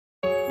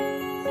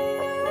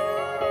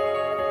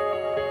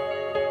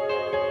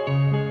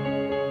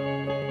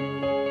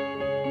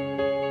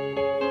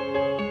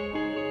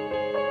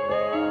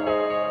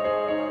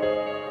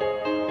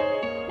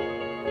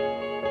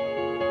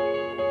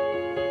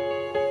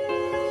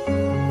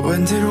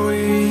When did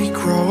we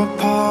grow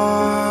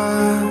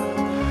apart?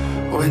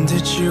 When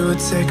did you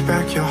take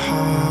back your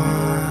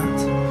heart?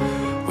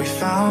 We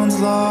found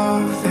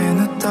love in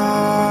the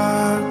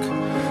dark,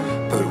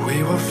 but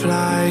we were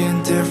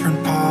flying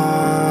different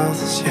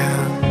paths,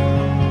 yeah.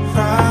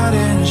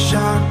 Riding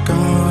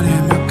shotgun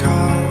in the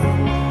car,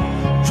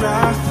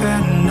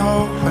 driving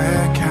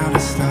nowhere,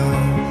 counting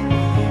stars.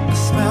 The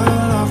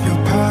smell of your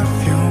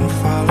perfume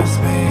follows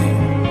me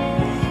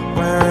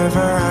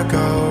wherever I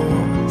go.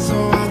 So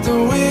why do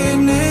we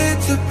need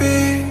to be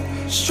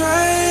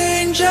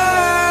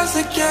strangers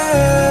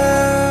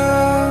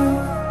again,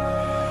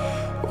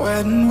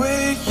 when we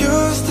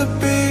used to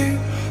be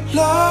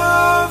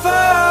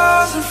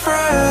lovers and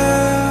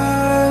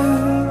friends?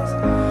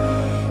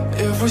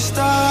 If we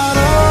start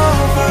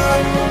over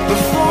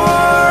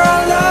before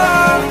our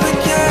love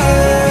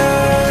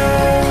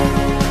began,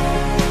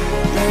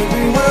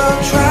 maybe we'll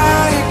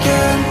try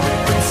again,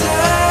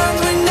 pretend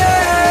we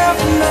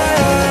never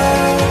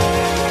met,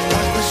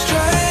 like we're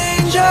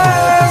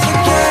strangers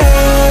again.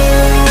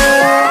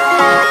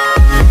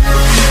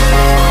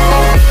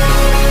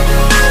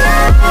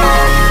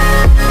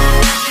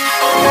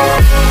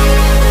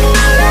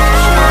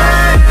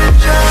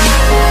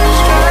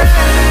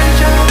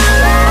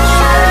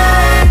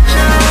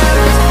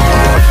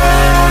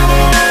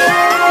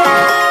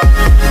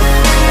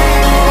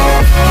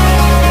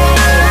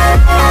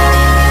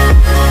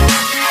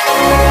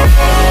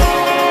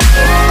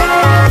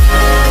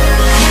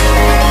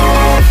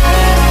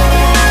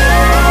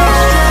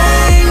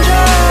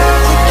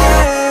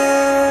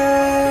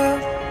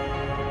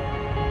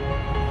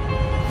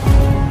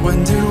 When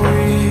did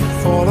we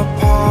fall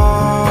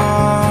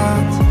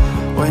apart?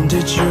 When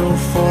did you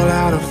fall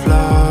out of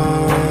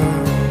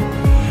love?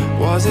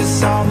 Was it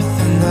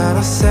something that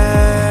I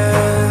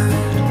said?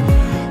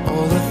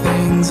 All the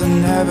things I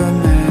never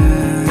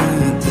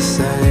meant to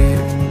say.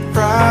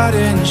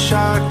 Riding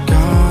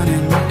shotgun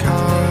in the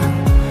car,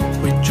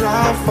 we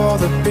drive all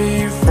the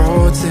beef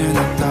roads in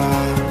the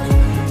dark.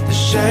 The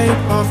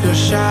shape of your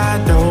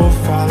shadow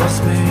follows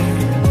me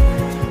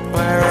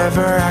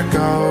wherever I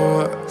go.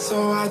 So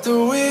why do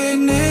we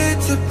need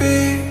to be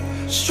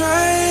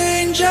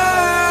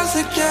strangers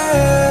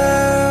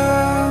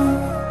again,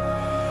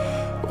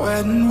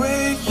 when we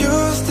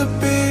used to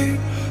be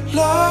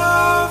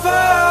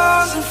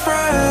lovers and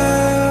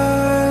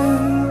friends?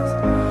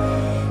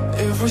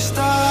 If we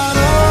start